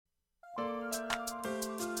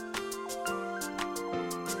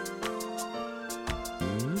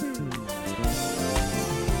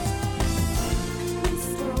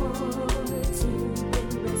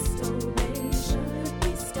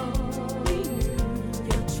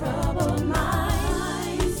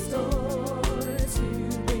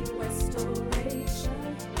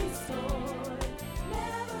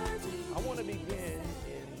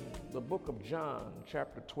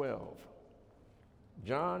chapter 12.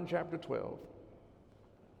 John chapter 12.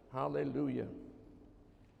 Hallelujah.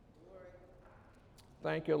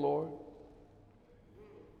 Thank you, Lord.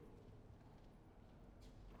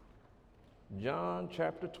 John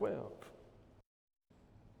chapter 12.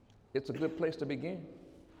 It's a good place to begin.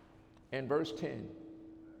 And verse 10.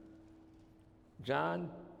 John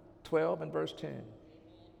 12 and verse 10.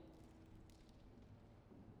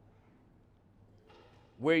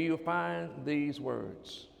 Where you find these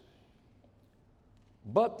words.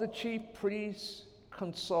 But the chief priests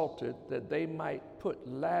consulted that they might put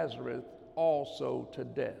Lazarus also to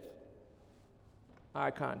death.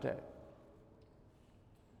 Eye contact.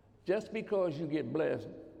 Just because you get blessed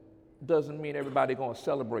doesn't mean everybody going to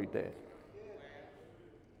celebrate that.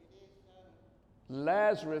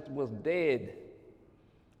 Lazarus was dead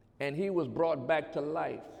and he was brought back to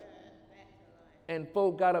life. And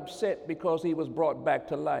folk got upset because he was brought back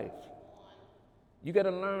to life. You got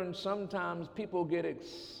to learn sometimes people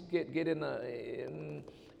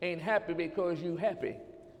ain't happy because you happy.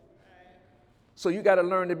 So you got to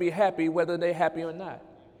learn to be happy whether they're happy or not.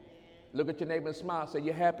 Look at your neighbor and smile. Say,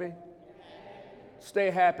 you happy? Stay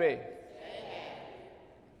happy.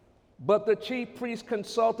 But the chief priests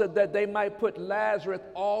consulted that they might put Lazarus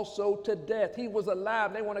also to death. He was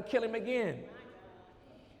alive. They want to kill him again.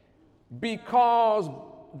 Because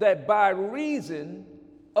that by reason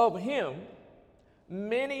of him,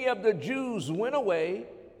 many of the Jews went away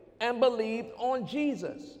and believed on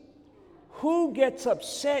Jesus. Who gets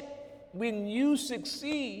upset when you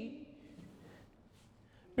succeed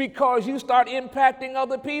because you start impacting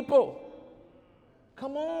other people?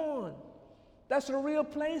 Come on. That's a real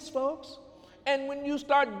place, folks. And when you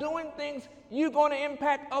start doing things, you're going to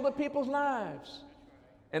impact other people's lives.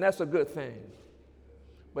 And that's a good thing.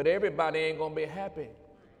 But everybody ain't going to be happy.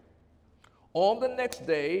 On the next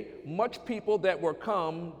day, much people that were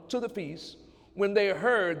come to the feast, when they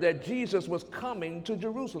heard that Jesus was coming to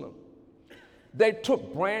Jerusalem, they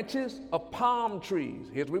took branches of palm trees,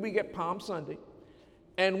 here's where we get Palm Sunday,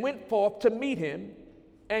 and went forth to meet him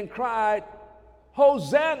and cried,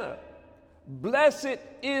 Hosanna! Blessed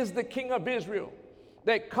is the King of Israel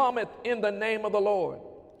that cometh in the name of the Lord.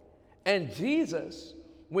 And Jesus,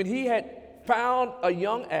 when he had found a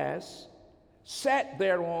young ass, sat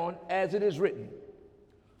thereon, as it is written,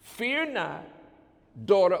 Fear not,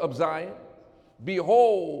 daughter of Zion.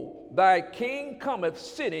 Behold, thy king cometh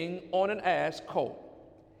sitting on an ass colt.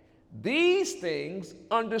 These things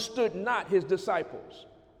understood not his disciples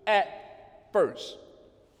at first.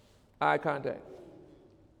 Eye contact.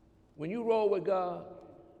 When you roll with God,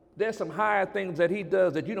 there's some higher things that he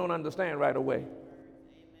does that you don't understand right away.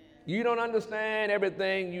 You don't understand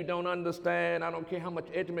everything. You don't understand. I don't care how much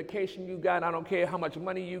education you got. I don't care how much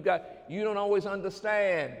money you got. You don't always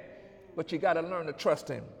understand, but you got to learn to trust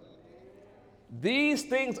him. These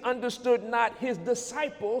things understood not his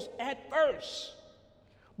disciples at first.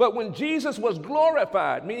 But when Jesus was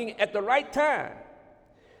glorified, meaning at the right time,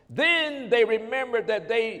 then they remembered that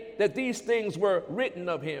these things were written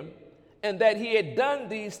of him and that he had done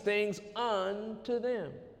these things unto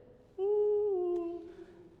them.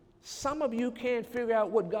 Some of you can't figure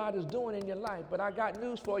out what God is doing in your life, but I got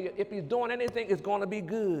news for you. If he's doing anything, it's going to be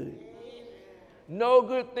good. No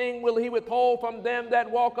good thing will he withhold from them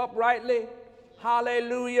that walk uprightly.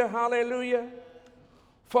 Hallelujah, hallelujah.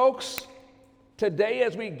 Folks, today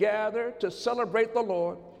as we gather to celebrate the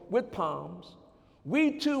Lord with palms,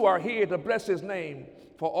 we too are here to bless his name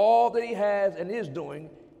for all that he has and is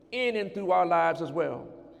doing in and through our lives as well.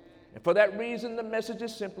 And for that reason, the message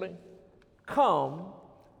is simply, come,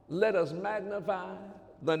 let us magnify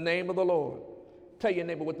the name of the Lord. Tell your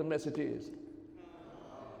neighbor what the message is.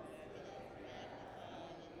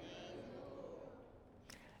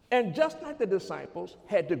 And just like the disciples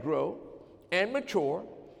had to grow and mature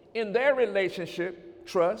in their relationship,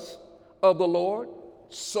 trust of the Lord,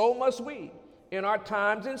 so must we in our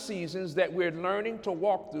times and seasons that we're learning to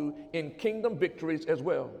walk through in kingdom victories as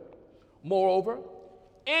well. Moreover,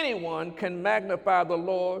 anyone can magnify the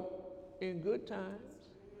Lord in good times.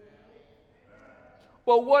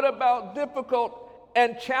 But what about difficult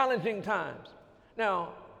and challenging times?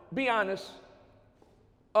 Now, be honest,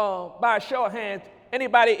 by a show of hands,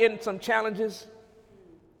 anybody in some challenges?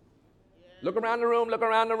 Look around the room, look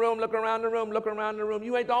around the room, look around the room, look around the room.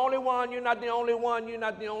 You ain't the only one, you're not the only one, you're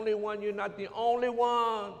not the only one, you're not the only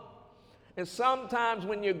one. And sometimes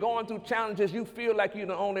when you're going through challenges, you feel like you're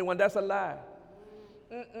the only one. That's a lie.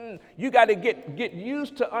 You got to get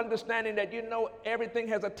used to understanding that you know everything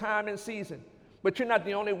has a time and season. But you're not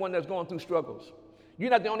the only one that's going through struggles. You're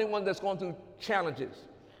not the only one that's going through challenges.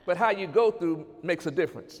 But how you go through makes a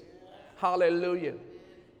difference. Hallelujah.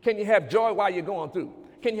 Can you have joy while you're going through?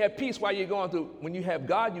 Can you have peace while you're going through? When you have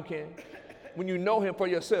God, you can. When you know him for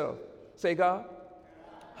yourself. Say, God.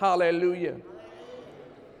 Hallelujah.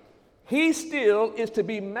 He still is to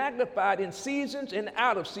be magnified in seasons and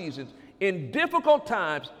out of seasons, in difficult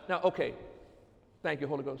times. Now, okay. Thank you,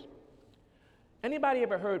 Holy Ghost. Anybody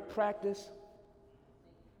ever heard practice?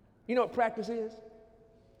 You know what practice is?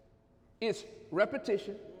 It's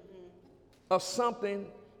repetition of something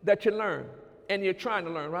that you learn and you're trying to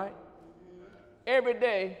learn, right? Every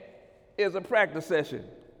day is a practice session.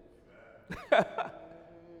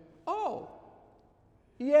 Oh,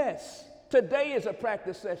 yes. Today is a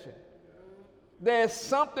practice session. There's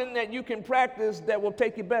something that you can practice that will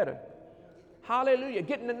take you better. Hallelujah.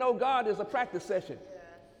 Getting to know God is a practice session.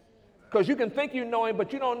 Because you can think you know him,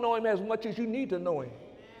 but you don't know him as much as you need to know him.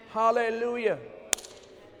 Hallelujah.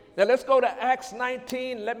 Now let's go to Acts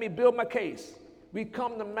 19. Let me build my case. We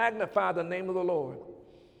come to magnify the name of the Lord.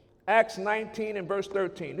 Acts 19 and verse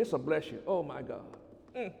 13. This will bless you. Oh, my God.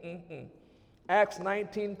 Acts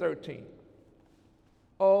 19:13.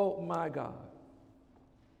 Oh, my God.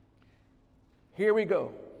 Here we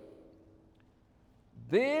go.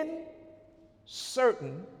 Then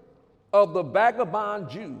certain of the vagabond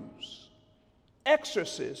Jews,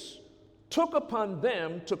 exorcists, took upon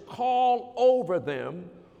them to call over them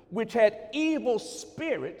which had evil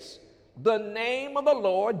spirits the name of the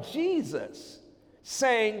Lord Jesus,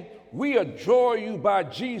 saying, we adjure you by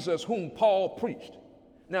Jesus whom Paul preached.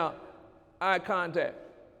 Now, eye contact.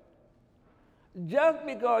 Just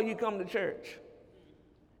because you come to church,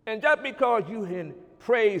 and just because you in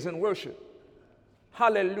praise and worship,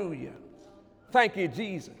 hallelujah. Thank you,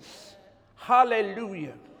 Jesus.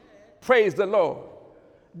 Hallelujah. Praise the Lord.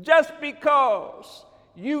 Just because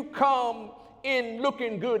you come in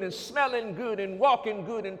looking good and smelling good and walking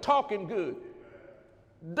good and talking good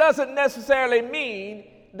doesn't necessarily mean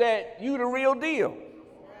that you the real deal.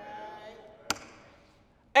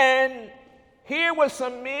 And here were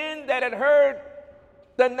some men that had heard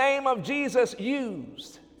the name of Jesus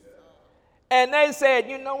used. And they said,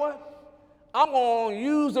 you know what? I'm going to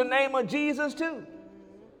use the name of Jesus too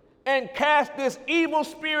and cast this evil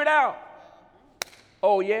spirit out.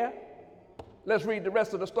 Oh, yeah? Let's read the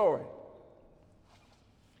rest of the story.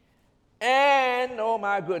 And, oh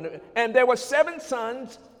my goodness, and there were 7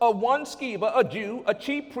 sons of one Sceva, a Jew, a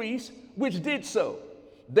chief priest, which did so.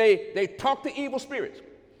 They talked to evil spirits.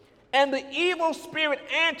 And the evil spirit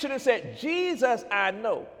answered and said, Jesus I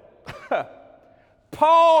know.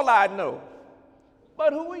 Paul I know.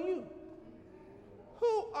 But who are you?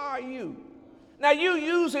 Who are you? Now you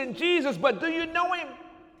using Jesus, but do you know him?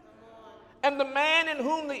 And the man in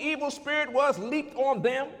whom the evil spirit was leaped on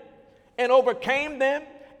them and overcame them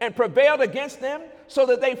and prevailed against them, so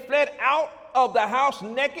that they fled out of the house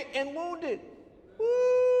naked and wounded. Woo.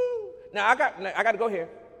 Now I got to go here.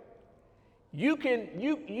 You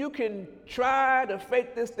can try to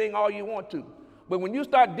fake this thing all you want to, but when you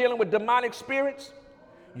start dealing with demonic spirits,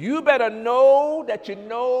 you better know that you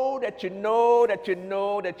know that you know that you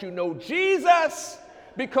know that you know Jesus,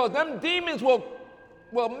 because them demons will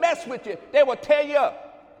mess with you. They will tear you up.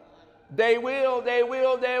 They will.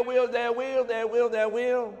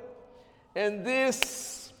 And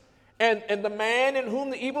the man in whom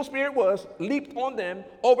the evil spirit was leaped on them,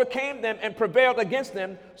 overcame them, and prevailed against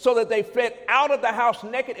them, so that they fled out of the house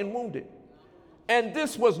naked and wounded. And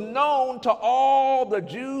this was known to all the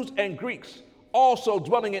Jews and Greeks, also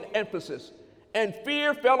dwelling in Ephesus. And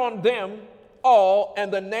fear fell on them all,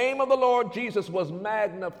 and the name of the Lord Jesus was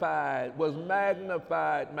magnified.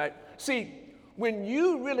 See, when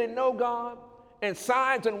you really know God and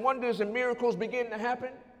signs and wonders and miracles begin to happen,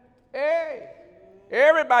 hey,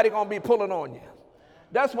 everybody gonna be pulling on you.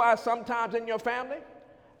 That's why sometimes in your family,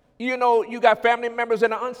 you know, you got family members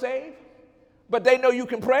that are unsaved, but they know you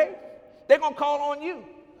can pray. They're gonna call on you.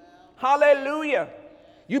 Hallelujah.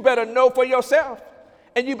 You better know for yourself.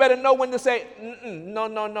 And you better know when to say,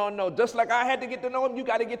 no. Just like I had to get to know him, you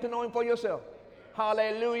got to get to know him for yourself.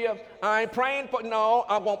 Hallelujah. I ain't praying for, no,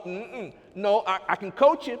 I won't, no, I can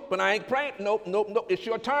coach you, but I ain't praying. Nope, it's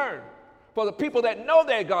your turn. For the people that know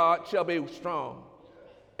their God shall be strong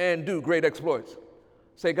and do great exploits.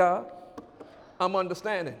 Say, God, I'm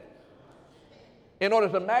understanding. In order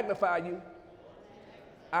to magnify you,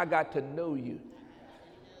 I got to know you.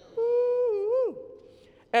 Ooh.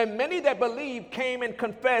 And many that believed came and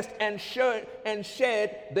confessed and shed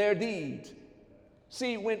their deeds.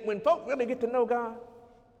 See, when folk really get to know God,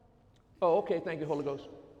 oh, okay, thank you, Holy Ghost.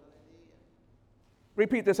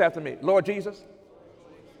 Repeat this after me. Lord Jesus,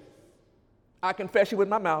 I confess you with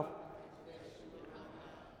my mouth.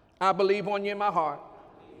 I believe on you in my heart.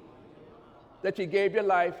 that you gave your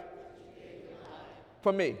life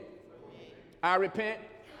for me. I repent.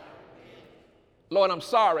 Lord, I'm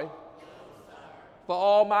sorry for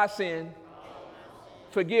all my sin.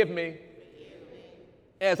 Forgive me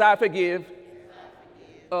as I forgive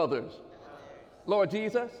others. Lord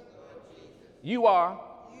Jesus, you are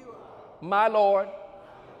my Lord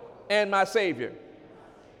and my Savior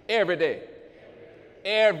every day.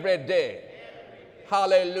 Every day.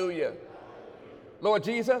 Hallelujah. Lord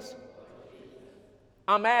Jesus,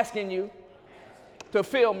 I'm asking you to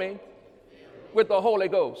fill me with the Holy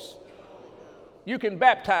Ghost. You can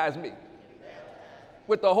baptize me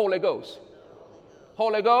with the Holy Ghost.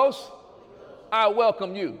 Holy Ghost, I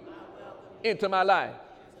welcome you into my life.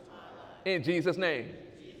 In Jesus' name.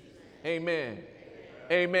 Amen.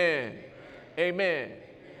 Amen. Amen.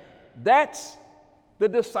 That's the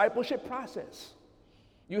discipleship process.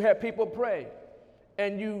 You have people pray,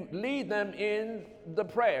 and you lead them in the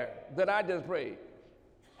prayer that I just prayed.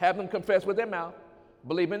 Have them confess with their mouth,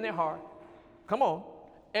 believe in their heart. Come on.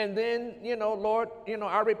 And then, Lord,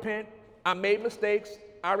 I repent. I made mistakes.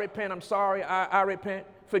 I repent. I'm sorry. I repent.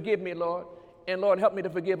 Forgive me, Lord. And Lord, help me to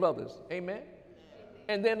forgive others. Amen.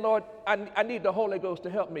 And then, Lord, I need the Holy Ghost to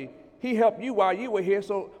help me. He helped you while you were here,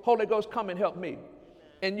 so Holy Ghost, come and help me.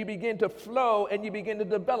 And you begin to flow and you begin to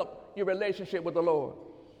develop your relationship with the Lord.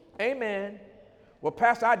 Amen. Well,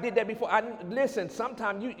 Pastor, I did that before.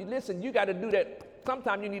 Sometimes you got to do that.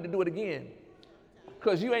 Sometimes you need to do it again.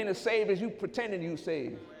 Because you ain't as saved as you pretending you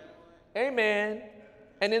saved. Amen.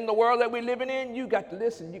 And in the world that we're living in, you got to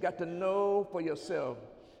listen. You got to know for yourself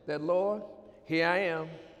that, Lord, here I am.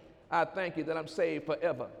 I thank you that I'm saved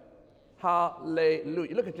forever.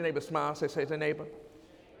 Hallelujah. Look at your neighbor, smile. Say to your neighbor,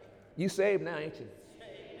 you saved now, ain't you?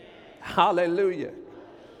 Hallelujah.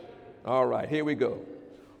 All right, here we go.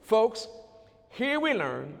 Folks, here we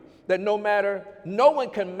learn that no one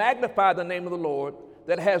can magnify the name of the Lord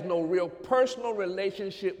that has no real personal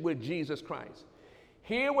relationship with Jesus Christ.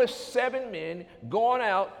 Here were 7 men going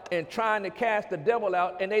out and trying to cast the devil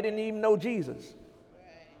out, and they didn't even know Jesus.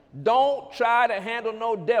 Don't try to handle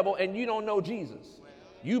no devil and you don't know Jesus.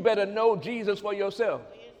 You better know Jesus for yourself.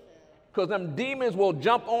 Because them demons will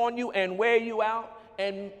jump on you and wear you out,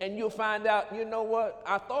 and you'll find out, you know what?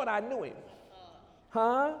 I thought I knew him.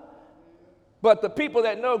 Huh? But the people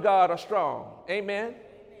that know God are strong. Amen?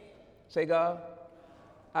 Say, God,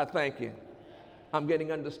 I thank you. I'm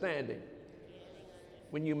getting understanding.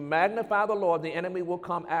 When you magnify the Lord, the enemy will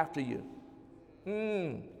come after you.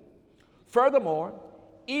 Furthermore,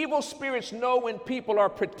 evil spirits know when people are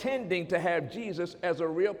pretending to have Jesus as a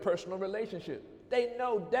real personal relationship. They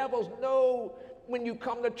know, devils know when you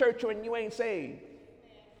come to church and you ain't saved.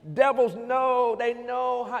 Devils know, they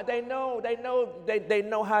know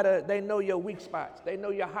your weak spots. They know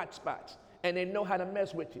your hot spots, and they know how to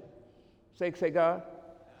mess with you. Say, God,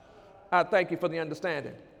 I thank you for the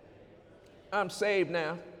understanding. I'm saved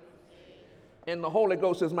now, and the Holy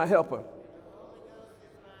Ghost is my helper.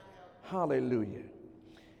 Hallelujah.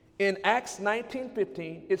 In Acts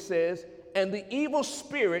 19:15, it says, and the evil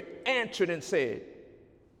spirit answered and said,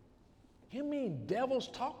 you mean devils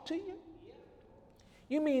talk to you?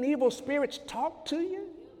 You mean evil spirits talk to you?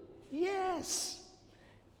 Yes.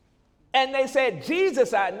 And they said,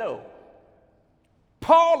 Jesus I know.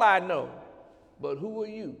 Paul I know. But who are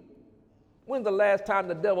you? When's the last time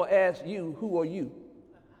the devil asked you, who are you?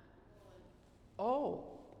 Oh.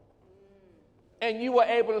 And you were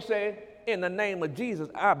able to say, in the name of Jesus,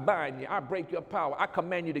 I bind you. I break your power. I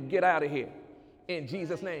command you to get out of here. In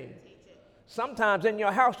Jesus' name. Sometimes in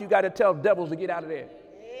your house, you got to tell devils to get out of there.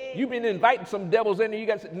 You've been inviting some devils in there. You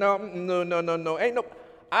got to say, no. Ain't no.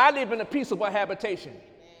 I live in a peaceable habitation.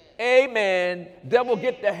 Amen. Devil,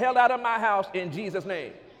 get the hell out of my house in Jesus'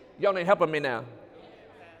 name. Y'all ain't helping me now.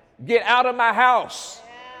 Get out of my house.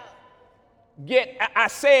 I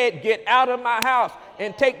said, get out of my house.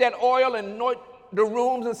 And take that oil and anoint the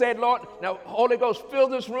rooms and say, Lord, now Holy Ghost, fill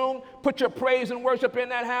this room. Put your praise and worship in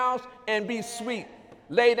that house and be sweet.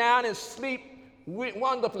 Lay down and sleep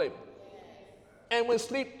wonderfully. And when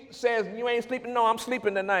sleep says, you ain't sleeping, no, I'm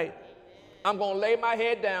sleeping tonight. I'm going to lay my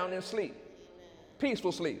head down and sleep.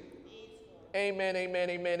 Peaceful sleep. Amen, amen,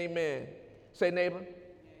 amen, amen. Say, neighbor,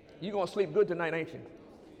 you're going to sleep good tonight, ain't you?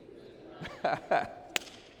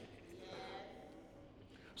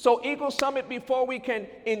 So, Eagle Summit, before we can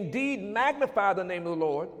indeed magnify the name of the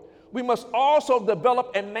Lord, we must also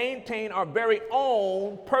develop and maintain our very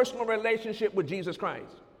own personal relationship with Jesus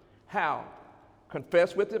Christ. How?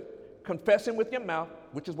 Confessing with your mouth,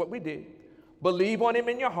 which is what we did. Believe on him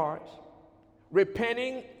in your hearts.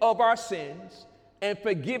 Repenting of our sins and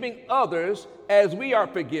forgiving others as we are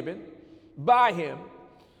forgiven by him.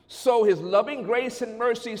 So his loving grace and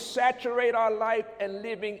mercy saturate our life and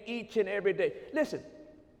living each and every day. Listen,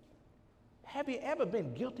 have you ever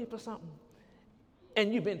been guilty for something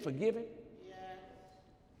and you've been forgiven?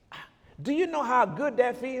 Do you know how good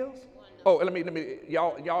that feels? Oh, let me,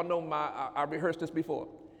 y'all know I rehearsed this before.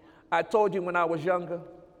 I told you when I was younger,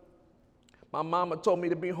 my mama told me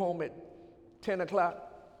to be home at 10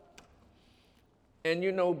 o'clock. And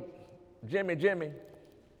you know, Jimmy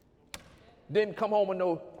didn't come home at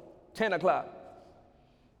no 10 o'clock.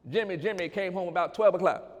 Jimmy came home about 12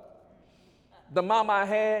 o'clock. The mama I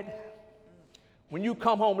had, when you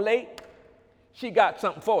come home late, she got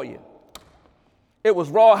something for you. It was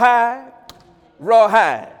rawhide.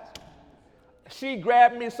 She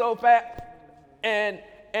grabbed me so fast and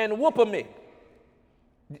whooping me.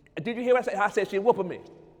 Did you hear what I said? I said she whooping me.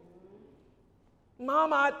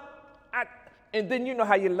 Mama, and then you know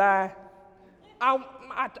how you lie.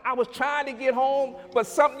 I was trying to get home, but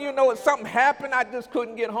something happened. I just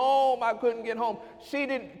couldn't get home. She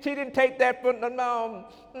didn't take that for no.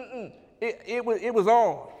 It was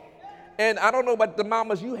on. And I don't know about the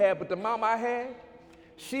mamas you had, but the mama I had,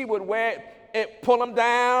 she would wear it, pull them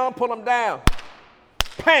down,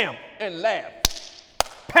 pam, and laugh.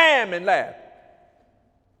 Pam and laugh.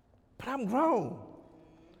 But I'm grown.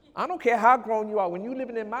 I don't care how grown you are. When you're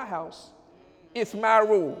living in my house, it's my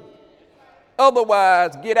rule.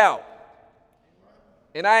 Otherwise, get out.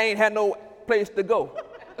 And I ain't had no place to go.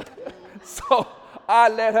 So I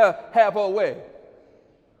let her have her way.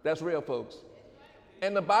 That's real, folks.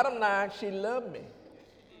 And the bottom line, she loved me.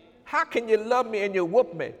 How can you love me and you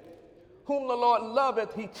whoop me? Whom the Lord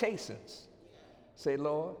loveth, he chastens. Say,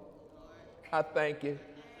 Lord, I thank you.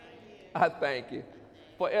 I thank you.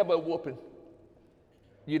 Forever whooping.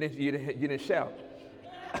 You didn't shout.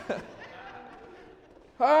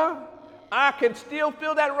 Huh? I can still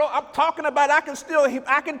feel that roll. I'm talking about I can feel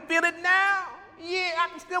it now. Yeah, I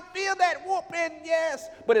can still feel that whooping, yes.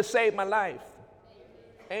 But it saved my life.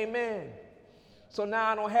 Amen. So now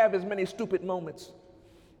I don't have as many stupid moments.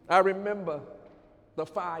 I remember the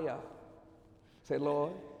fire. Say,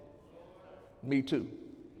 Lord, me too.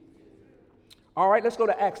 All right, let's go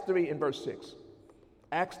to Acts 3 and verse 6.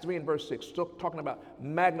 Acts 3 and verse 6, still talking about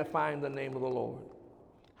magnifying the name of the Lord.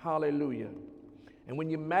 Hallelujah. And when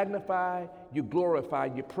you magnify, you glorify,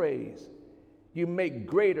 you praise. You make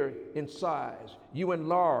greater in size. You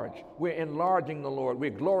enlarge. We're enlarging the Lord. We're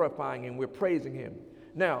glorifying Him. We're praising Him.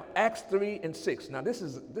 Now, Acts 3 and 6. Now, this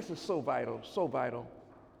is so vital, so vital.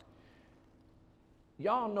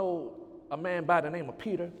 Y'all know a man by the name of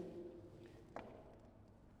Peter.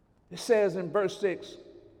 It says in verse 6,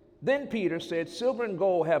 then Peter said, silver and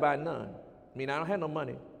gold have I none. I mean, I don't have no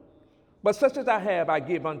money. But such as I have, I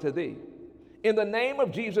give unto thee. In the name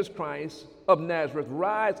of Jesus Christ of Nazareth,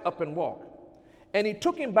 rise up and walk. And he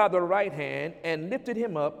took him by the right hand and lifted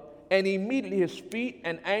him up, and immediately his feet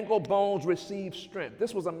and ankle bones received strength.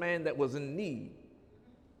 This was a man that was in need.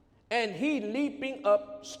 And he, leaping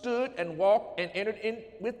up, stood and walked and entered in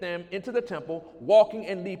with them into the temple, walking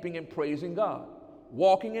and leaping and praising God.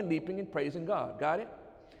 Walking and leaping and praising God. Got it?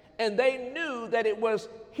 And they knew that it was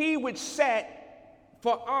he which sat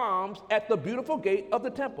for alms at the beautiful gate of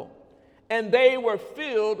the temple. And they were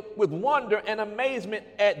filled with wonder and amazement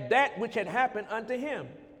at that which had happened unto him.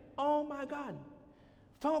 Oh my God.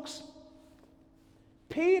 Folks,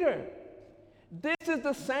 Peter, this is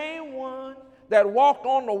the same one that walked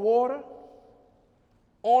on the water,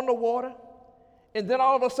 and then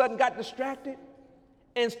all of a sudden got distracted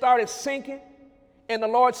and started sinking, and the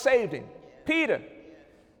Lord saved him. Peter,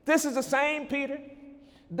 this is the same Peter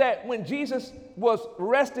that when Jesus was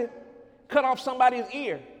arrested, cut off somebody's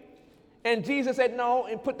ear. And Jesus said no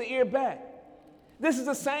and put the ear back. This is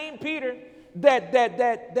the same Peter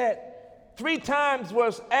that 3 times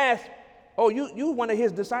was asked, oh, you one of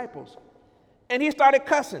his disciples. And he started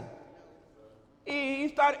cussing. He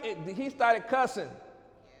started cussing.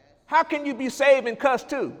 How can you be saved and cuss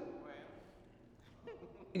too?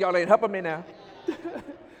 Y'all ain't helping me now.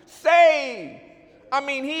 Saved. I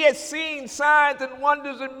mean, he had seen signs and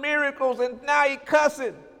wonders and miracles, and now he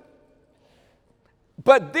cussing.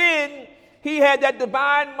 But then he had that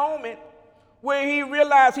divine moment where he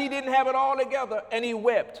realized he didn't have it all together, and he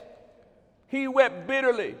wept. He wept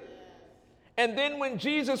bitterly. And then when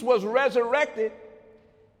Jesus was resurrected,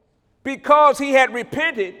 because he had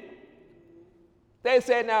repented, they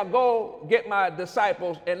said, now go get my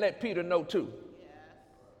disciples and let Peter know too.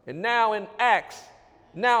 And now in Acts,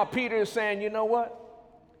 now Peter is saying, you know what?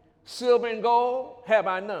 Silver and gold have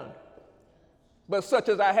I none, but such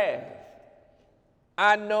as I have,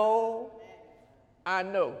 I know.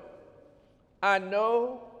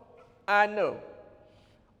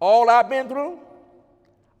 All I've been through,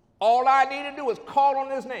 all I need to do is call on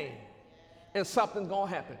his name and something's going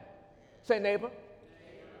to happen. Say, neighbor,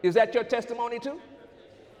 is that your testimony too?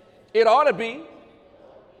 It ought to be.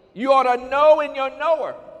 You ought to know in your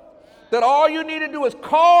knower that all you need to do is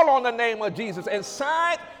call on the name of Jesus and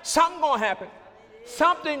something going to happen.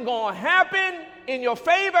 Something going to happen in your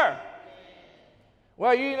favor.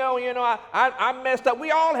 Well, I messed up.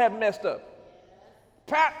 We all have messed up.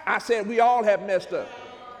 Pat, I said we all have messed up.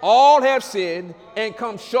 All have sinned and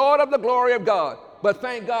come short of the glory of God. But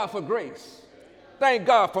thank God for grace. Thank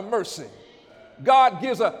God for mercy. God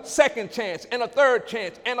gives a second chance and a third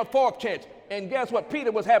chance and a fourth chance. And guess what?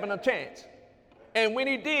 Peter was having a chance. And when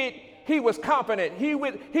he did, he was confident. He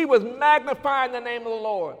was magnifying the name of the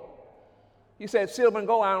Lord. He said, silver and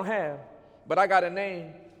gold I don't have, but I got a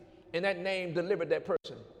name. And that name delivered that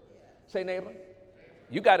person. Say, neighbor,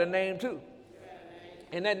 you got a name too.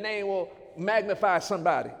 And that name will magnify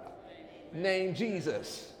somebody. Name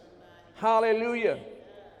Jesus. Hallelujah.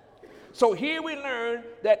 So here we learn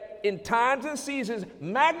that in times and seasons,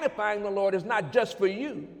 magnifying the Lord is not just for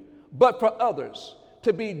you, but for others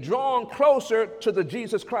to be drawn closer to the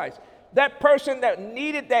Jesus Christ. That person that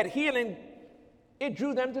needed that healing, it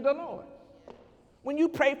drew them to the Lord. When you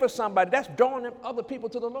pray for somebody, that's drawing them other people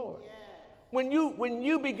to the Lord. When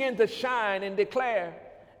you begin to shine and declare,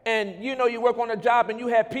 and you work on a job and you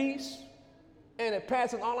have peace, and it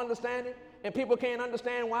passes all understanding, and people can't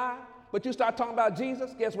understand why, but you start talking about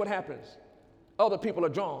Jesus, guess what happens? Other people are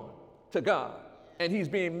drawn to God, and he's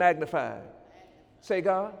being magnified. Say,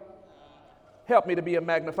 God, help me to be a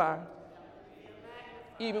magnifier,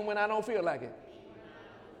 even when I don't feel like it.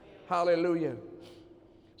 Hallelujah.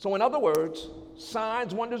 So in other words,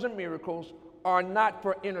 signs, wonders, and miracles are not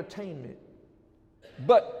for entertainment,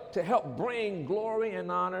 but to help bring glory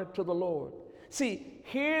and honor to the Lord. See,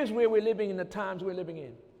 here's where we're living in the times we're living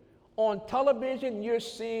in. On television, you're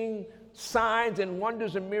seeing signs and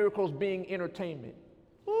wonders and miracles being entertainment.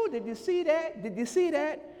 Oh, did you see that? Did you see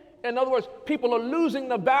that? In other words, people are losing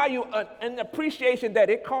the value and appreciation that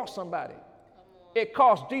it cost somebody. It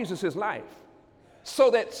cost Jesus his life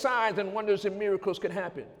so that signs and wonders and miracles could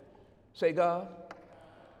happen. Say, God,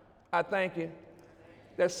 I thank you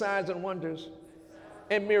that signs and wonders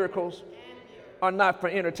and miracles are not for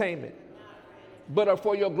entertainment, but are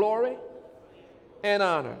for your glory and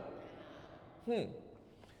honor.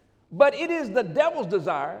 But it is the devil's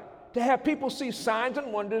desire to have people see signs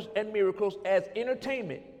and wonders and miracles as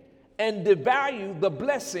entertainment and devalue the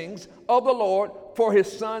blessings of the Lord for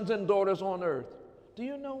his sons and daughters on earth. Do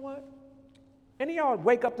you know what? Any of y'all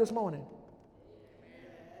wake up this morning?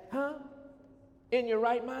 Huh? In your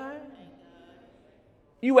right mind?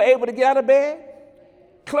 You were able to get out of bed,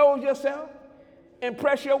 clothe yourself, and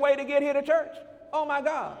press your way to get here to church? Oh my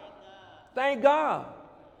God. Thank God.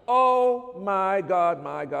 Oh my God,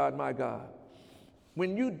 my God, my God.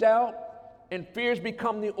 When you doubt and fears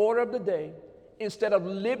become the order of the day, instead of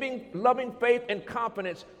living, loving faith and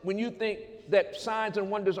confidence, when you think that signs and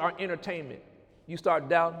wonders are entertainment, you start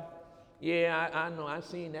doubting. Yeah, I know, I've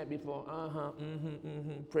seen that before.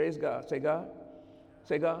 Praise God. Say, God.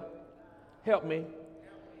 Say, God, help me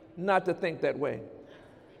not to think that way.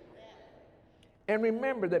 And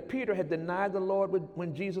remember that Peter had denied the Lord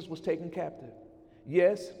when Jesus was taken captive.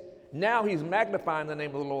 Yes, now he's magnifying the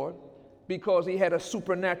name of the Lord because he had a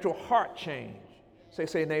supernatural heart change.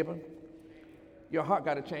 Say, neighbor, your heart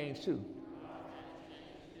got to change too.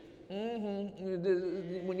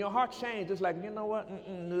 When your heart changes, it's like, you know what?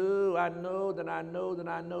 No, I know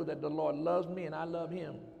that the Lord loves me and I love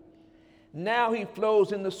him. Now he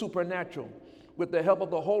flows in the supernatural with the help of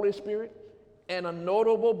the Holy Spirit, and a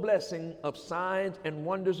notable blessing of signs and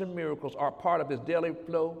wonders and miracles are part of his daily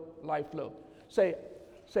life flow.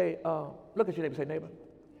 Look at your neighbor, say, neighbor,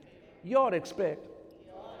 you ought to expect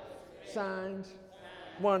signs,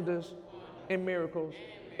 wonders, and miracles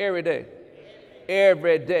every day.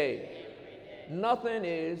 Every day. Nothing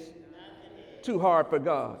is too hard for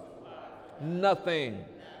God. Nothing.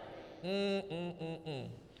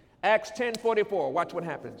 Acts 10:44. Watch what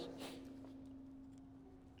happens.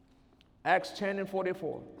 Acts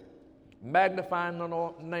 10:44. Magnifying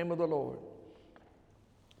the name of the Lord.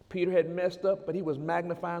 Peter had messed up, but he was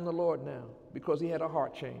magnifying the Lord now because he had a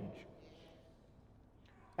heart change.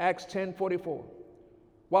 Acts 10:44.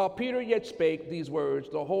 While Peter yet spake these words,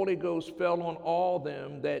 the Holy Ghost fell on all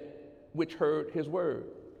them which heard his word.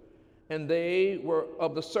 And they were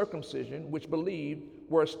of the circumcision which believed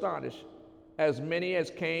were astonished, as many as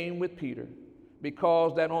came with Peter,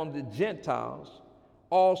 because that on the Gentiles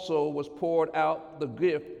also was poured out the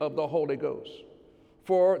gift of the Holy Ghost.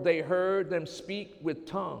 For they heard them speak with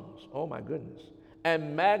tongues, oh my goodness,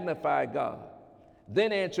 and magnify God.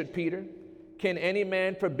 Then answered Peter, can any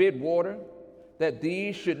man forbid water, that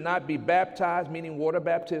these should not be baptized, meaning water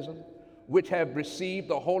baptism, which have received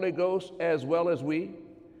the Holy Ghost as well as we?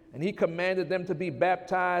 And he commanded them to be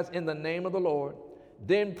baptized in the name of the Lord.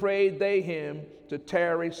 Then prayed they him to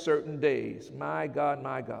tarry certain days. My God,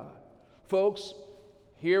 my God. Folks,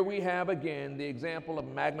 here we have again the example of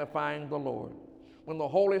magnifying the Lord. When the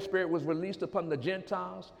Holy Spirit was released upon the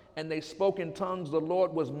Gentiles and they spoke in tongues, the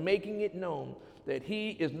Lord was making it known that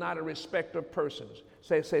he is not a respecter of persons.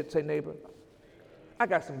 Say, neighbor, I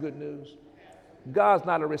got some good news. God's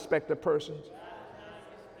not a respecter of persons.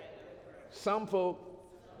 Some folk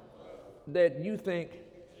that you think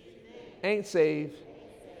ain't saved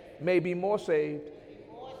may be more saved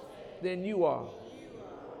than you are.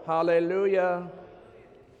 Hallelujah.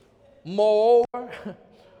 Moreover,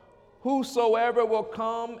 whosoever will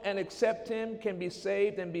come and accept him can be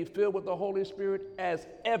saved and be filled with the Holy Spirit as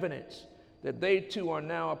evidence that they too are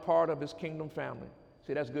now a part of his kingdom family.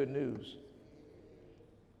 See, that's good news.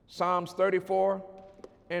 Psalms 34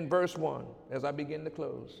 and verse 1, as I begin to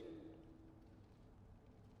close.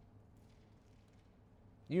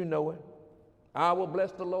 You know it. I will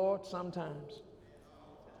bless the Lord sometimes.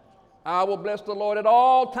 I will bless the Lord at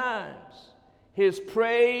all times. His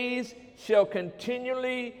praise shall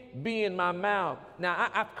continually be in my mouth. Now,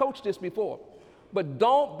 I've coached this before, but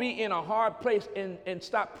don't be in a hard place and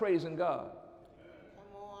stop praising God.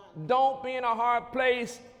 Don't be in a hard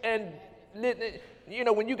place and,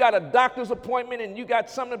 when you got a doctor's appointment and you got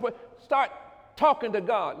something, start talking to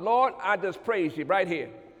God. Lord, I just praise you right here.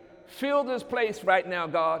 Fill this place right now,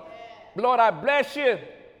 God. Lord, I bless you.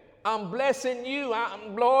 I'm blessing you.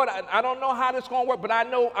 Lord, I don't know how this is going to work, but I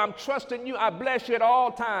know I'm trusting you. I bless you at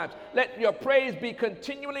all times. Let your praise be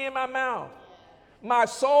continually in my mouth. My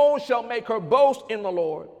soul shall make her boast in the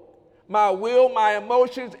Lord. My will, my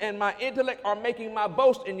emotions, and my intellect are making my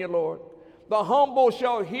boast in you, Lord. The humble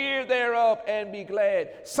shall hear thereof and be glad.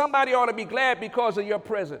 Somebody ought to be glad because of your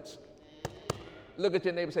presence. Look at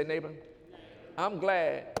your neighbor and say, neighbor, I'm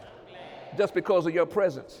glad just because of your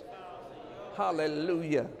presence.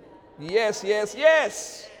 Hallelujah. Yes, yes,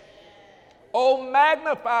 yes. Oh,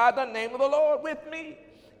 magnify the name of the Lord with me,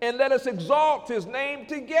 and let us exalt his name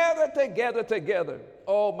together.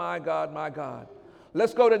 Oh, my God, my God.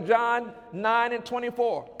 Let's go to John 9 and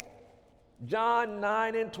 24. John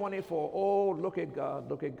 9 and 24. Oh, look at God,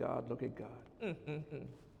 look at God, look at God.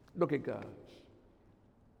 Look at God.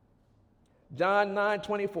 John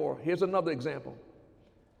 9:24. Here's another example.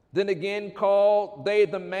 Then again called they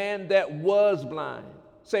the man that was blind.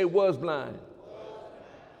 Say, was blind.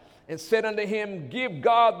 And said unto him, give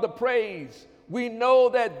God the praise. We know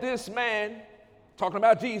that this man, talking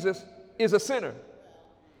about Jesus, is a sinner.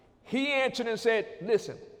 He answered and said,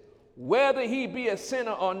 listen, whether he be a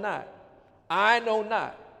sinner or not, I know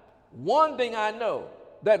not. One thing I know,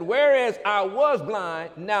 that whereas I was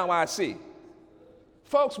blind, now I see.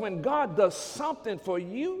 Folks, when God does something for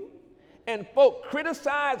you and folk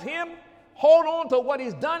criticize him, hold on to what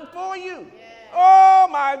he's done for you. Yeah. Oh,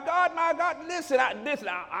 my God, my God. Listen,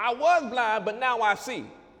 I was blind, but now I see.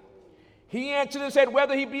 He answered and said,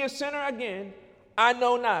 whether he be a sinner again, I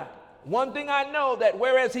know not. One thing I know, that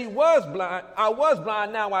whereas he was blind, I was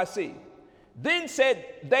blind, now I see. Then said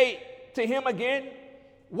they to him again,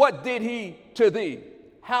 what did he to thee?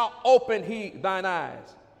 How opened he thine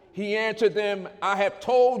eyes? He answered them, I have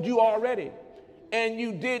told you already, and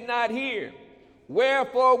you did not hear.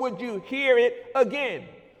 Wherefore would you hear it again?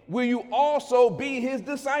 Will you also be his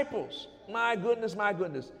disciples? My goodness, my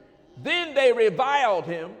goodness. Then they reviled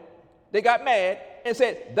him. They got mad and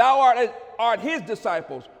said, thou art his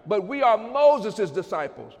disciples, but we are Moses'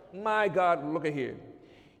 disciples. My God, look at here.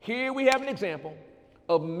 Here we have an example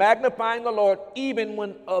of magnifying the Lord even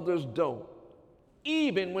when others don't.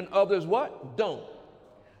 Even when others what? Don't.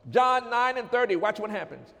 John 9 and 30, watch what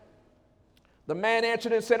happens. The man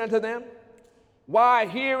answered and said unto them, why,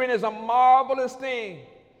 hearing is a marvelous thing,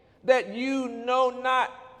 that you know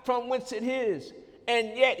not from whence it is,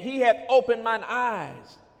 and yet he hath opened mine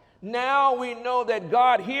eyes. Now we know that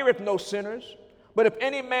God heareth no sinners, but if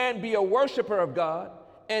any man be a worshiper of God,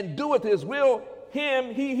 and doeth his will,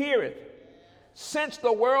 him he heareth. Since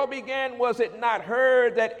the world began, was it not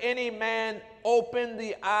heard that any man opened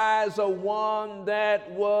the eyes of one that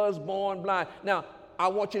was born blind? Now, I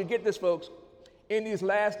want you to get this, folks. In these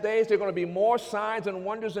last days, there are going to be more signs and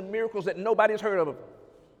wonders and miracles that nobody's heard of them.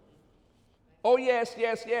 Oh, yes,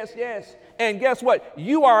 yes, yes, yes. And guess what?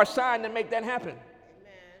 You are a sign to make that happen. Amen.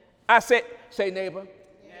 I said, say neighbor,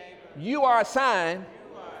 you are a sign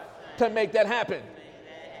to make that happen.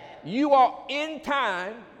 You are in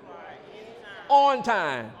time on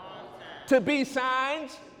time, to be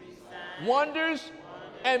signs, wonders,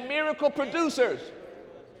 and miracle producers.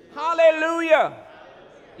 Hallelujah.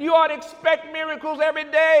 You ought to expect miracles every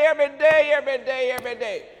day, every day, every day, every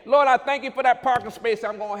day. Lord, I thank you for that parking space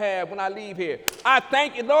I'm going to have when I leave here. I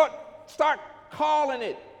thank you, Lord. Start calling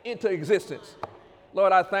it into existence.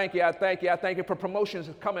 Lord, I thank you, I thank you, I thank you for promotions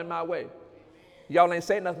coming my way. Y'all ain't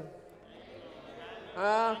say nothing.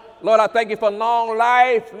 Lord, I thank you for long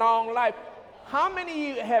life, long life. How many of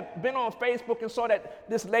you have been on Facebook and saw that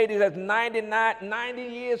this lady that's 90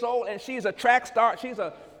 years old, and she's a track star, she's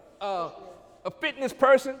a fitness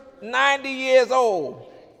person, 90 years old.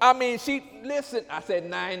 I mean, I said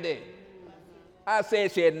 90. I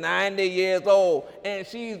said she had 90 years old, and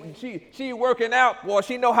she working out. Well,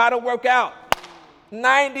 she know how to work out.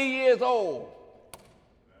 90 years old.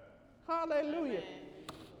 Hallelujah.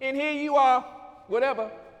 And here you are, whatever,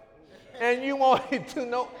 and you want it to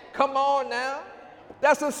know, come on now.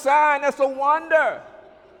 That's a sign, that's a wonder.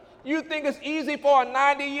 You think it's easy for a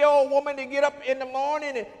 90-year-old woman to get up in the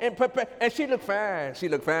morning and prepare, and she look fine, she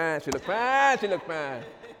look fine, she look fine, she look fine.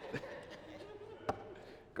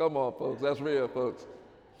 Come on, folks, that's real, folks.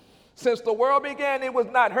 Since the world began, it was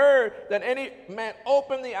not heard that any man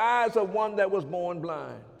opened the eyes of one that was born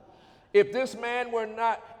blind. If this man were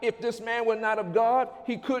not of God,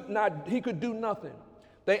 he could do nothing.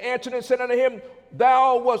 They answered and said unto him,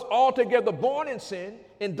 Thou wast altogether born in sin,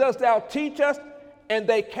 and dost thou teach us? And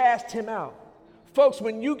they cast him out. Folks,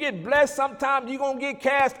 when you get blessed, sometimes you're going to get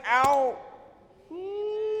cast out. Ooh,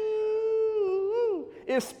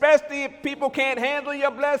 especially if people can't handle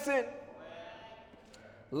your blessing.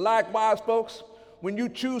 Likewise, folks, when you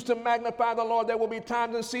choose to magnify the Lord, there will be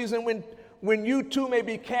times and seasons when you too may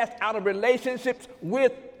be cast out of relationships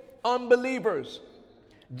with unbelievers.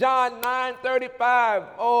 John 9:35.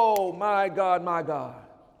 Oh, my God, my God.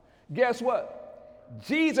 Guess what?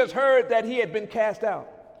 Jesus heard that he had been cast out.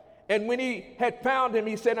 And when he had found him,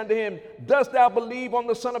 he said unto him, Dost thou believe on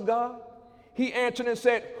the Son of God? He answered and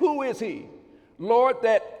said, Who is he? Lord,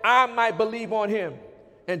 that I might believe on him.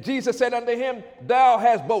 And Jesus said unto him, Thou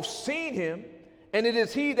hast both seen him, and it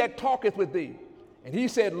is he that talketh with thee. And he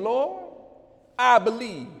said, Lord, I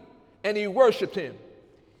believe. And he worshiped him.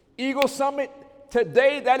 Eagle Summit,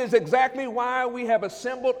 today that is exactly why we have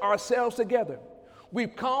assembled ourselves together.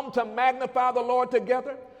 We've come to magnify the Lord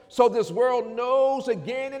together so this world knows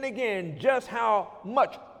again and again just how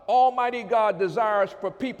much Almighty God desires for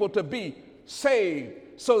people to be saved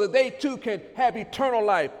so that they too can have eternal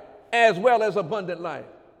life as well as abundant life.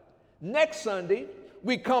 Next Sunday,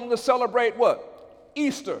 we come to celebrate what?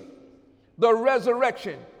 Easter, the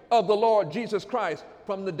resurrection of the Lord Jesus Christ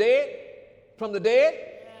from the dead. From the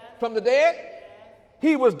dead? From the dead?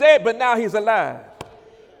 He was dead, but now he's alive.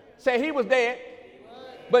 Say, he was dead,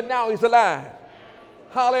 but now he's alive.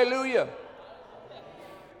 Hallelujah.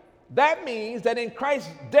 That means that in Christ's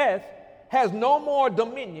death has no more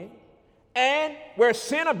dominion, and where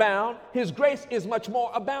sin abound, his grace is much more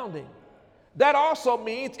abounding. That also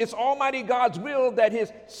means it's Almighty God's will that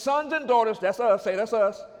his sons and daughters, that's us, say that's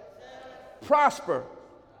us, prosper,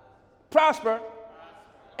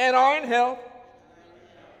 and are in health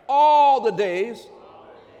all the days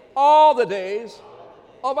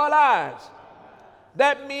of our lives.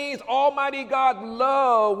 That means Almighty God's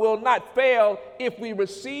love will not fail if we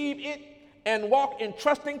receive it and walk in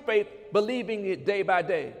trusting faith, believing it day by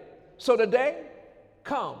day. So today,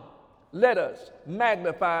 come, let us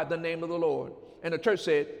magnify the name of the Lord. And the church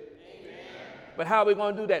said, Amen. But how are we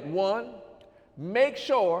going to do that? One, make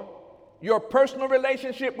sure your personal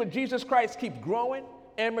relationship with Jesus Christ keeps growing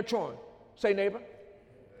and maturing. Say, neighbor,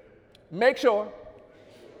 make sure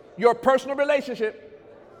your personal relationship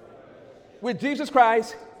with Jesus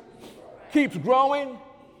Christ keeps growing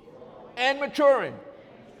and maturing.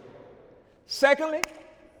 Secondly,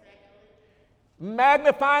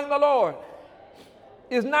 magnifying the Lord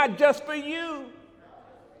is not just for you,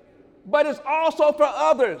 but it's also for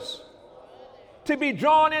others to be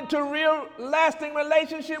drawn into real lasting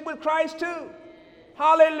relationship with Christ too.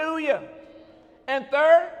 Hallelujah. And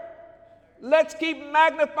third, let's keep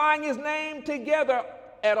magnifying his name together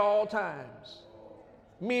at all times.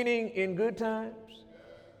 Meaning in good times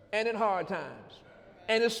and in hard times,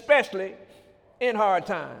 and especially in hard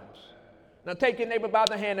times. Now take your neighbor by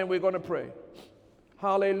the hand and we're going to pray.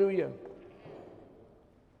 Hallelujah.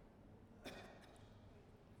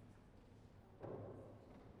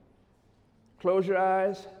 Close your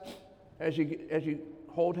eyes as you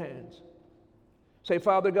hold hands. Say,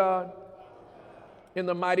 Father God, in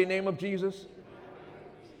the mighty name of Jesus,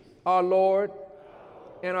 our Lord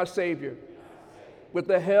and our Savior, with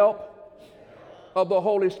the help of the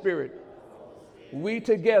Holy Spirit, we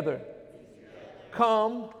together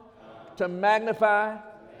come to magnify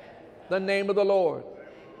the name of the Lord.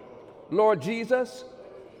 Lord Jesus,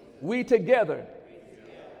 we together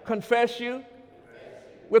confess you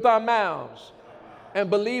with our mouths and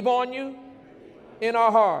believe on you in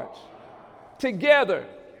our hearts. Together,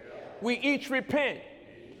 we each repent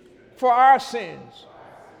for our sins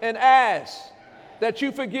and ask that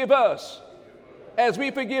you forgive us as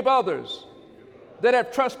we forgive others that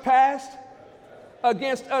have trespassed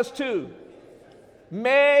against us too.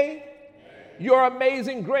 May your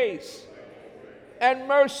amazing grace and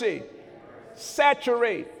mercy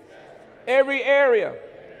saturate every area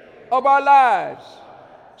of our lives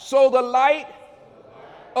so the light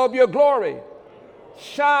of your glory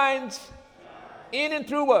shines in and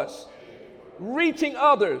through us, reaching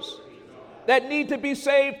others that need to be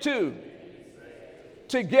saved too.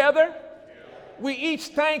 Together, we each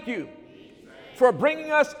thank you for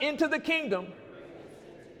bringing us into the kingdom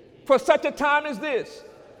for such a time as this.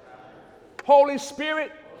 Holy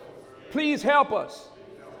Spirit, please help us.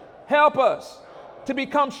 Help us to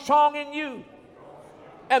become strong in you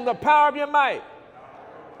and the power of your might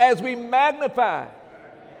as we magnify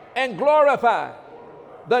and glorify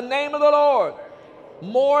the name of the Lord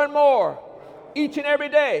more and more each and every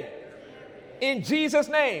day. In Jesus'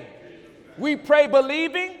 name, we pray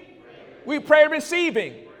believing, we pray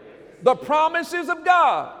receiving. The promises of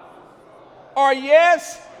God are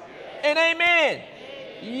yes and amen.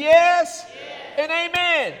 Yes and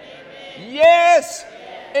amen. Yes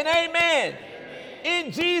and amen.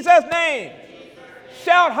 In Jesus' name.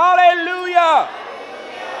 Shout hallelujah.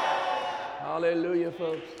 Hallelujah,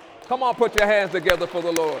 folks. Come on, put your hands together for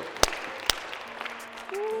the Lord.